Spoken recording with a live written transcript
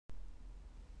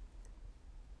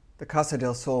The Casa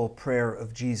del Sol Prayer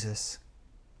of Jesus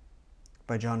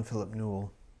by John Philip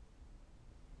Newell.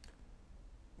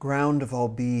 Ground of all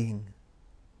being,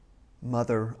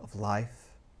 Mother of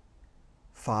life,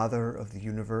 Father of the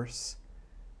universe,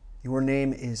 your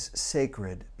name is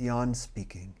sacred beyond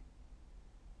speaking.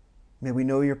 May we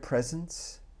know your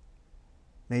presence.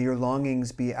 May your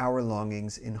longings be our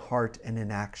longings in heart and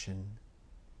in action.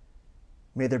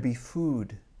 May there be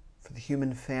food for the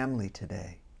human family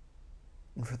today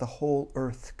and for the whole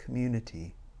earth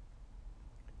community.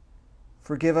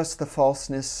 Forgive us the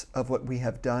falseness of what we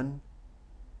have done,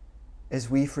 as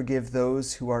we forgive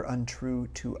those who are untrue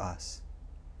to us.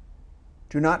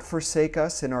 Do not forsake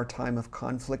us in our time of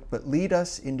conflict, but lead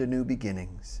us into new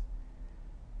beginnings.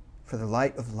 For the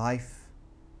light of life,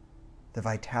 the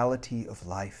vitality of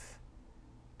life,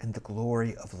 and the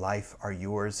glory of life are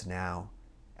yours now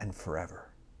and forever.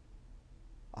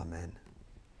 Amen.